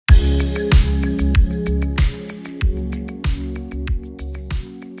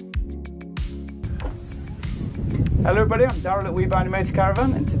Hello everybody, I'm Daryl at We Buy Any Motor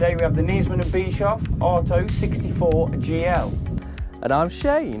Caravan, and today we have the Niesmann Bischoff Arto 64GL. And I'm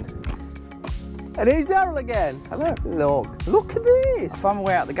Shane. And here's Daryl again. Hello. Look at this. I found my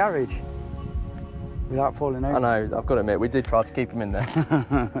way out the garage without falling over. I know, I've got to admit, we did try to keep him in there.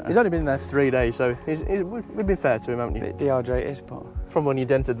 He's only been there for 3 days, so we've been fair to him, haven't you? A bit dehydrated, but... From when you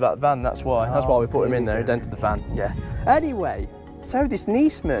dented that van, that's why. That's why we put him in there, he dented the van. Yeah. Anyway, so this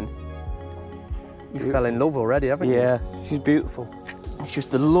Niesmann, you fell in love already, haven't you? Yeah, she's beautiful. It's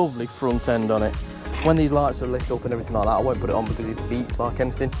just the lovely front end on it. When these lights are lit up and everything like that, I won't put it on because it beeps like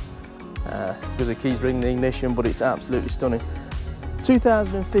anything. Because the keys ring the ignition, but it's absolutely stunning.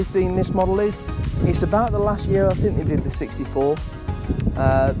 2015 this model is. It's about the last year I think they did the 64.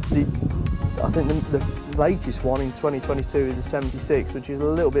 I think the latest one in 2022 is a 76, which is a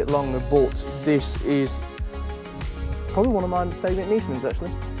little bit longer, but this is probably one of my favourite Niesmanns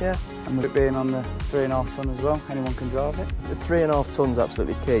actually, yeah. And with it being on the 3.5 tonne as well, anyone can drive it. The 3.5 tonne's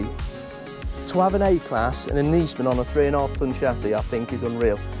absolutely key. To have an A-class and a Niesmann on a 3.5 tonne chassis, I think is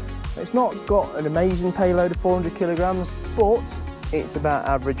unreal. It's not got an amazing payload of 400 kilograms, but it's about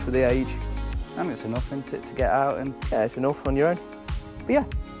average for the age. And it's enough, isn't it, to get out and... Yeah, it's enough on your own. But yeah,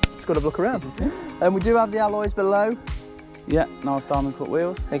 it's got to look around. And we do have the alloys below. Yeah, nice diamond cut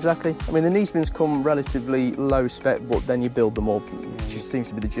wheels. Exactly. I mean, the Niesmanns come relatively low spec, but then you build them up. It just seems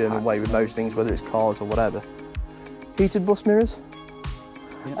to be the German way with most things, whether it's cars or whatever. Heated bus mirrors.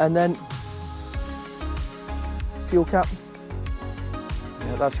 Yeah. And then fuel cap.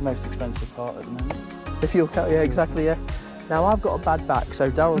 Yeah, that's your most expensive part at the moment. The fuel cap, yeah, exactly, yeah. Now I've got a bad back, so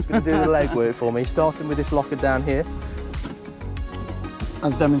Daryl's going to do the legwork for me, starting with this locker down here.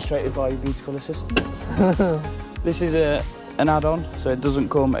 As demonstrated by your beautiful assistant. This is an add-on, so it doesn't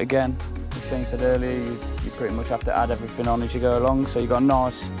come again. As Shane said earlier, you pretty much have to add everything on as you go along. So you've got a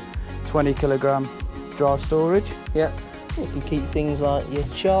nice 20 kilogram dry storage. Yeah. You can keep things like your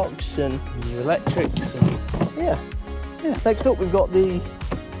chocks and your electrics. And yeah. Next up, we've got the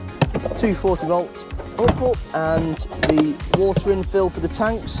 240 volt output and the water infill for the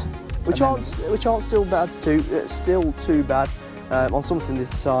tanks, which aren't still too bad. On something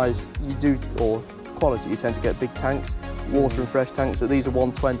this size, you do, or quality, you tend to get big tanks, water and fresh tanks. So these are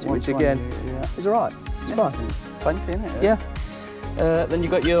 120, which again is alright. It's fine. Plenty, isn't it? Yeah. Then you've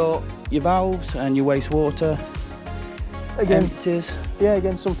got your valves and your wastewater. Again, empties. Yeah,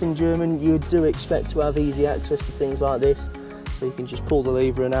 again, something German. You do expect to have easy access to things like this, so you can just pull the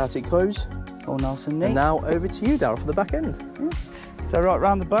lever and out it goes. All nice and neat. And now over to you, Daryl, for the back end. Yeah. So right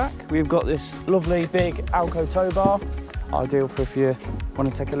round the back, we've got this lovely big Alco tow bar. Ideal for if you want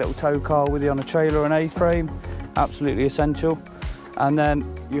to take a little tow car with you on a trailer or an A-frame. Absolutely essential. And then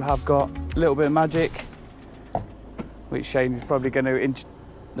you have got a little bit of magic, which Shane is probably going to...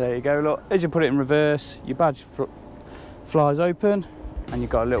 There you go, look. As you put it in reverse, your badge flies open, and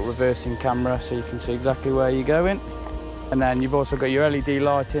you've got a little reversing camera so you can see exactly where you're going. And then you've also got your LED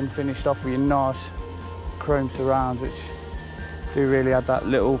lighting finished off with your nice chrome surrounds, which do really add that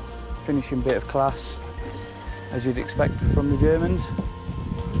little finishing bit of class, as you'd expect from the Germans.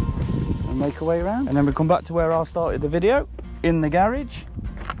 And make our way around. And then we come back to where I started the video, in the garage,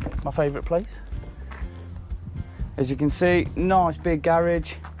 my favourite place. As you can see, nice big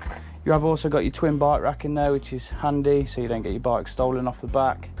garage. You have also got your twin bike rack in there, which is handy, so you don't get your bike stolen off the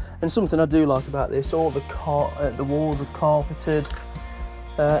back. And something I do like about this, all the walls are carpeted.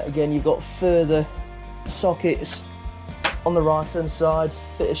 Again, you've got further sockets on the right hand side,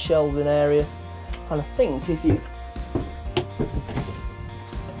 bit of shelving area. And I think if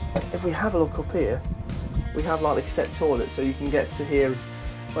we have a look up here, we have like the cassette toilet, so you can get to here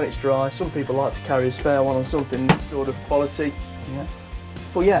when it's dry. Some people like to carry a spare one on something this sort of quality. Yeah.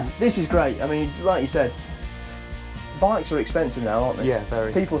 But yeah, this is great. I mean, like you said, bikes are expensive now, aren't they? Yeah,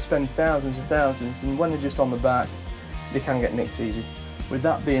 very. People spend thousands and thousands, and when they're just on the back, they can get nicked easy. With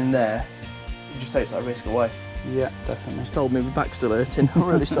that being there, it just takes that risk away. Yeah, definitely. Just told me my back's still hurting. I'm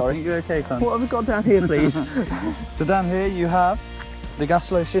really sorry. You're okay, Con? What have we got down here, please? So down here you have the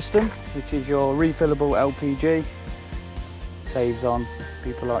Gaslow System, which is your refillable LPG. Saves on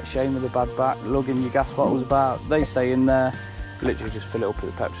people like Shane with a bad back, lugging your gas bottles about. They stay in there. Literally just fill it up at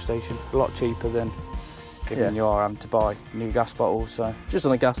the petrol station. A lot cheaper than giving you RM to buy new gas bottles. So just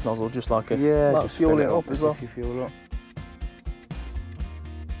on a gas nozzle, just like a just fueling it up as well. If you fuel up.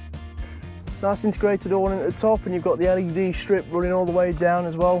 Nice integrated awning at the top, and you've got the LED strip running all the way down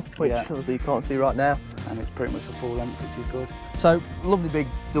as well, which obviously you can't see right now. And it's pretty much the full length, which is good. So lovely big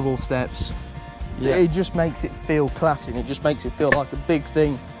double steps. Yeah. It just makes it feel classy, and it just makes it feel like a big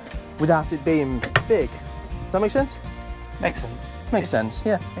thing without it being big. Does that make sense? Makes sense. Makes sense,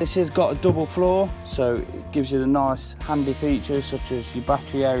 yeah. This has got a double floor, so it gives you the nice handy features such as your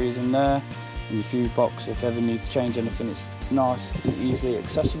battery areas in there and your fuse box. If ever needs to change anything, it's nice and easily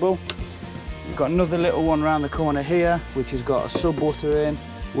accessible. You've got another little one around the corner here, which has got a subwoofer in,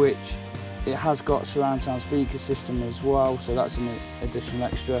 which it has got surround sound speaker system as well, so that's an additional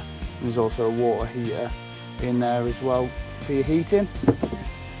extra. And there's also a water heater in there as well for your heating.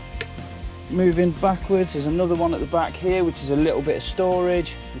 Moving backwards, there's another one at the back here, which is a little bit of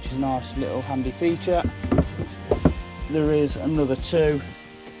storage, which is a nice little handy feature. There is another two.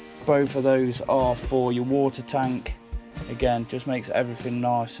 Both of those are for your water tank. Again, just makes everything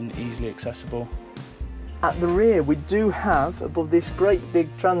nice and easily accessible. At the rear, we do have, above this great big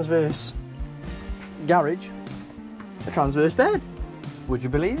transverse garage, a transverse bed. Would you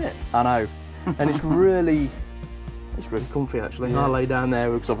believe it? I know. And it's really comfy actually. Yeah. I lay down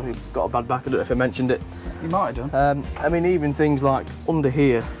there because I've got a bad back. I don't know if I mentioned it. You might have done. I mean, even things like under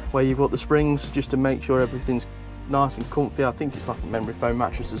here, where you've got the springs, just to make sure everything's nice and comfy. I think it's like a memory foam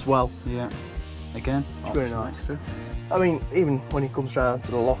mattress as well. Yeah. Again, it's very nice. I mean, even when it comes around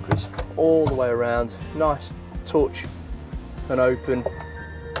to the lockers, all the way around, nice touch and open.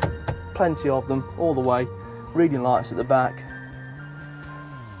 Plenty of them all the way. Reading lights at the back.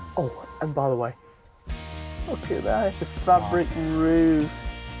 Oh, and by the way, look at that, it's a fabric roof.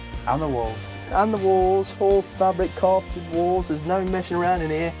 And the walls. And the walls, all fabric carpeted walls. There's no messing around in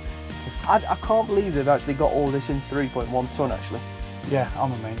here. I can't believe they've actually got all this in 3.1 tonne actually. Yeah,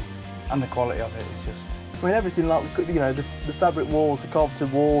 I'm amazed. And the quality of it is just... I mean, everything like, you know, the fabric walls, the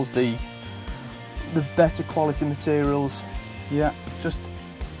carpeted walls, the better quality materials. Yeah, just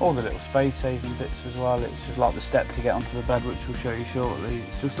all the little space saving bits as well. It's just like the step to get onto the bed, which we'll show you shortly.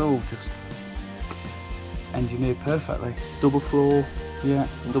 It's just all just engineered perfectly. Double floor. Yeah.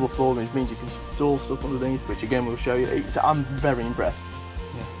 And double floor means you can store stuff underneath, which again we'll show you. I'm very impressed.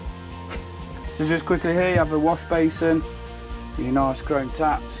 Yeah. So just quickly here, you have a wash basin, your nice chrome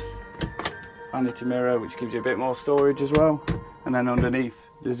taps, vanity mirror, which gives you a bit more storage as well. And then underneath,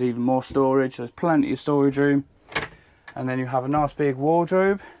 there's even more storage. There's plenty of storage room. And then you have a nice big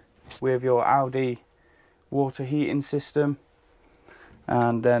wardrobe with your alde water heating system,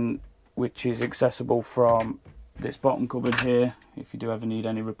 and then which is accessible from this bottom cupboard here. If you do ever need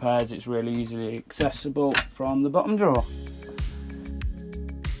any repairs, it's really easily accessible from the bottom drawer.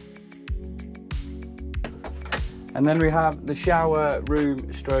 And then we have the shower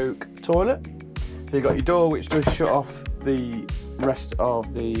room stroke toilet. So you've got your door, which does shut off the rest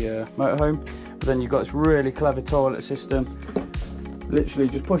of the motorhome. But then you've got this really clever toilet system. Literally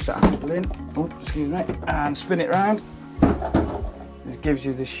just push that handle in, excuse me, and spin it round. It gives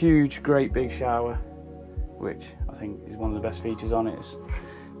you this huge, great big shower, which I think is one of the best features on it. It's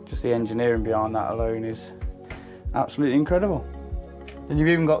just the engineering behind that alone is absolutely incredible. Then you've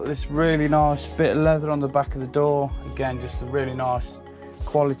even got this really nice bit of leather on the back of the door. Again, just a really nice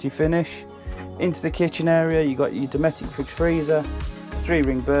quality finish. Into the kitchen area, you've got your Dometic fridge freezer,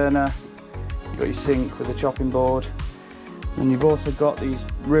 3-ring burner. You've got your sink with a chopping board, and you've also got these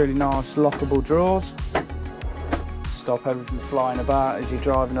really nice lockable drawers to stop everything flying about as you're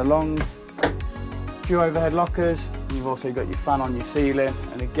driving along. A few overhead lockers, and you've also got your fan on your ceiling,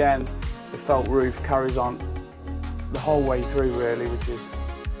 and again the felt roof carries on the whole way through really, which is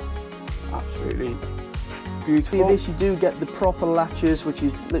absolutely beautiful. For this you do get the proper latches, which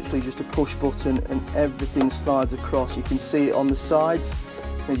is literally just a push button and everything slides across. You can see it on the sides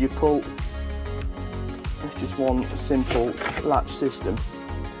as you pull. It's just one simple latch system.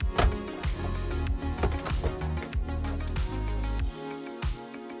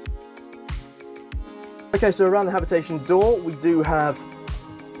 Okay, so around the habitation door we do have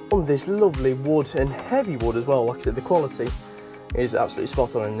this lovely wood, and heavy wood as well. Like I said, the quality is absolutely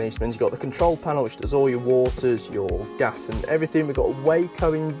spot on in Niesmann's. You've got the control panel which does all your waters, your gas and everything. We've got a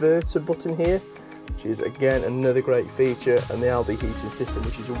Waco inverter button here, which is again another great feature, and the alde heating system,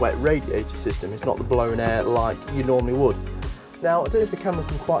 which is a wet radiator system. It's not the blown air like you normally would. Now, I don't know if the camera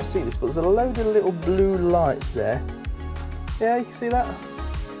can quite see this, but there's a load of little blue lights there. Yeah, you can see that?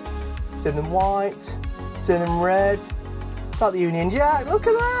 Turn them white, turn them red. It's like the Union Jack, look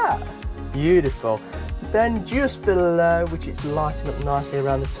at that! Beautiful. Then just below, which it's lighting up nicely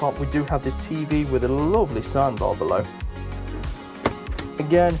around the top, we do have this TV with a lovely soundbar below.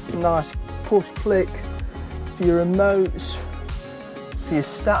 Again, nice push click for your remotes, for your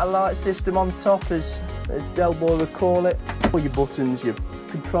satellite system on top, as Del Boy would call it. All your buttons, your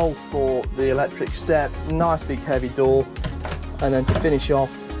control for the electric step, nice big heavy door, and then to finish off,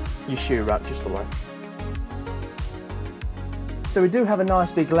 your shoe rack just below. So we do have a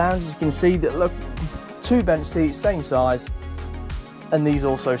nice big lounge, as you can see. That look, 2 bench seats, same size, and these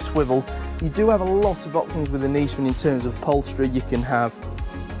also swivel. You do have a lot of options with the Niesmann in terms of upholstery. You can have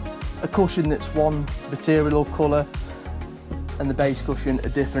a cushion that's one material or colour, and the base cushion are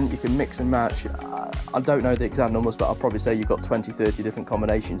different. You can mix and match. I don't know the exact numbers, but I'll probably say you've got 20, 30 different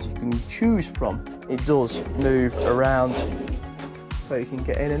combinations you can choose from. It does move around so you can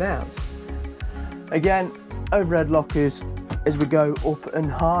get in and out. Again, overhead lockers as we go up and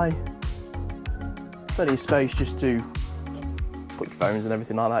high. Plenty of space just to put your phones and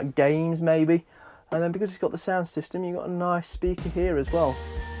everything like that. Games maybe. And then because it's got the sound system, you've got a nice speaker here as well.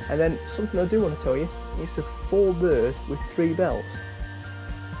 And then something I do want to tell you, it's a 4-berth with 3 belts.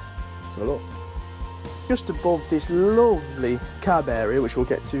 Let's have a look. Just above this lovely cab area, which we'll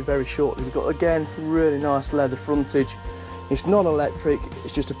get to very shortly, we've got again really nice leather frontage. It's not electric,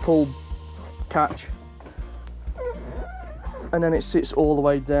 it's just a pull catch. And then it sits all the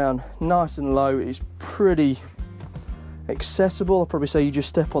way down, nice and low. It's pretty accessible. I'll probably say you just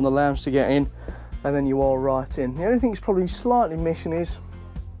step on the lounge to get in, and then you are right in. The only thing it's probably slightly missing is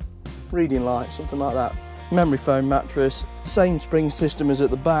reading light, something like that. Memory foam mattress, same spring system as at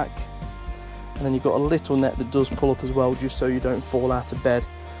the back, and then you've got a little net that does pull up as well, just so you don't fall out of bed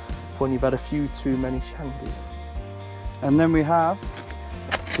when you've had a few too many shandies. And then we have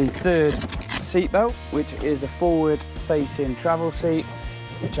the third seat belt, which is a forward facing travel seat,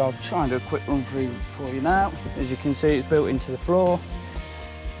 which I'll try and do a quick run through for you now. As you can see, it's built into the floor.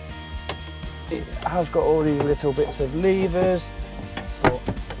 It has got all these little bits of levers, but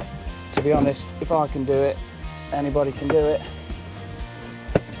to be honest, if I can do it, anybody can do it.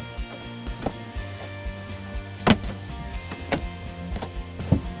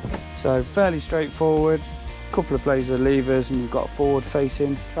 So fairly straightforward, couple of blades of levers, and you've got a forward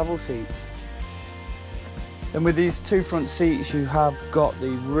facing travel seat. And with these 2 front seats, you have got the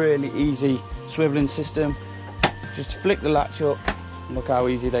really easy swiveling system. Just flick the latch up, and look how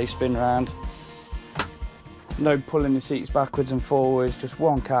easy they spin around. No pulling the seats backwards and forwards, just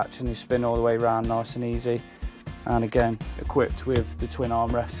one catch and you spin all the way around nice and easy. And again, equipped with the twin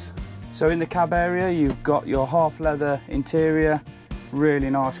armrests. So in the cab area, you've got your half leather interior, really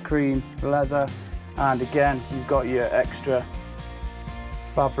nice cream leather. And again, you've got your extra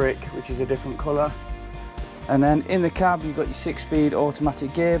fabric, which is a different colour. And then in the cab, you've got your 6-speed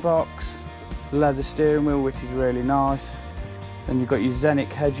automatic gearbox, leather steering wheel, which is really nice. Then you've got your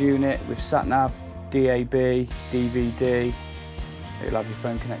Xenic head unit with sat-nav, DAB, DVD. It'll have your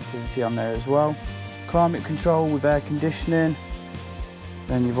phone connectivity on there as well. Climate control with air conditioning.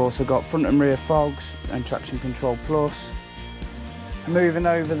 Then you've also got front and rear fogs and traction control plus. Moving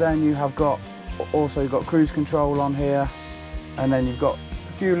over, then you have also got cruise control on here, and then you've got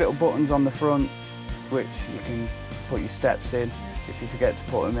a few little buttons on the front which you can put your steps in if you forget to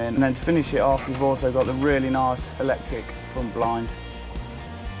put them in. And then to finish it off, you've also got the really nice electric front blind.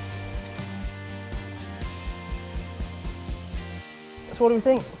 So what do we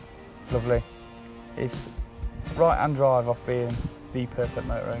think? Lovely. It's right-hand drive off being the perfect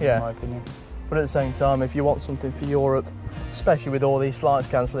motorhome, in my opinion. But at the same time, if you want something for Europe, especially with all these flights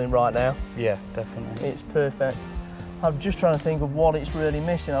cancelling right now, yeah, definitely, it's perfect. I'm just trying to think of what it's really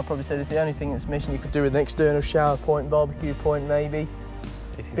missing. I'll probably say that the only thing that's missing, you could do with an external shower point, barbecue point maybe.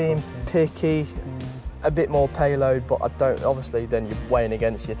 Being picky, a bit more payload, but I don't, obviously then you're weighing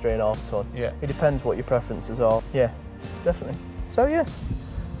against your 3.5 tonne. Yeah. It depends what your preferences are. Yeah, definitely. So yes,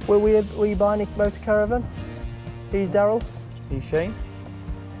 will you buy any motor caravan? He's Daryl. He's Shane.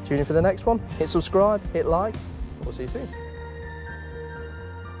 Tune in for the next one. Hit subscribe, hit like. We'll see you soon.